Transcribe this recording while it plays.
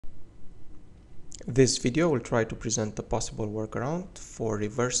This video will try to present a possible workaround for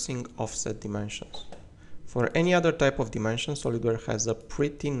reversing offset dimensions. For any other type of dimension, SolidWorks has a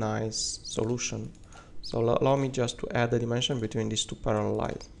pretty nice solution. So allow me just to add a dimension between these two parallel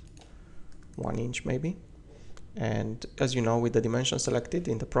lines. 1 inch maybe. And as you know, with the dimension selected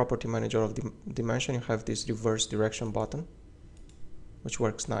in the property manager of the dimension, you have this reverse direction button, which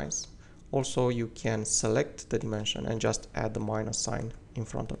works nice. Also, you can select the dimension and just add the minus sign in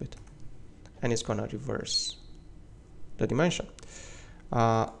front of it, and it's gonna reverse the dimension.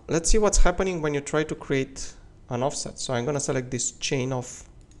 Let's see what's happening when you try to create an offset. So I'm gonna select this chain of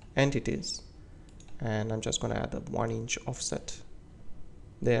entities, and I'm just gonna add a 1 inch offset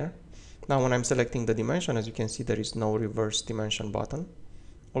there. Now when I'm selecting the dimension, as you can see, there is no reverse dimension button.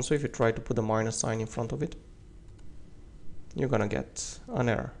 Also, if you try to put a minus sign in front of it, you're gonna get an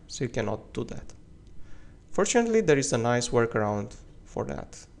error, so you cannot do that. Fortunately, there is a nice workaround for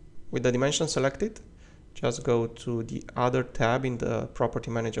that. With the dimension selected, just go to the other tab in the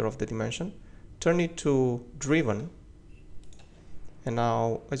property manager of the dimension, turn it to driven, and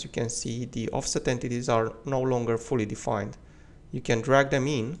now as you can see, the offset entities are no longer fully defined. You can drag them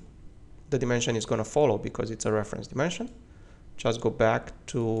in, the dimension is going to follow because it's a reference dimension. Just go back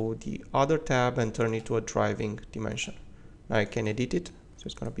to the other tab and turn it to a driving dimension. Now you can edit it, so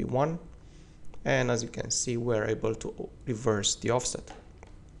it's going to be 1, and as you can see, we're able to reverse the offset.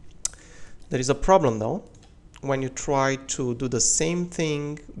 There is a problem though. When you try to do the same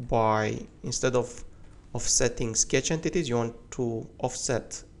thing by, instead of offsetting sketch entities, you want to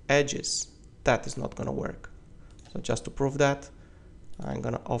offset edges. That is not going to work. So just to prove that, I'm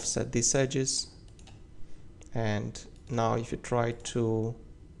going to offset these edges. And now if you try to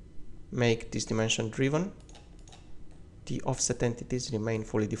make this dimension driven, the offset entities remain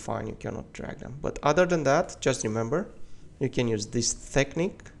fully defined. You cannot drag them. But other than that, just remember, you can use this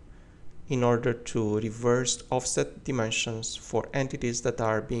technique in order to reverse offset dimensions for entities that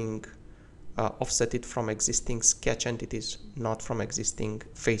are being offsetted from existing sketch entities, not from existing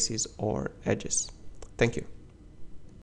faces or edges. Thank you.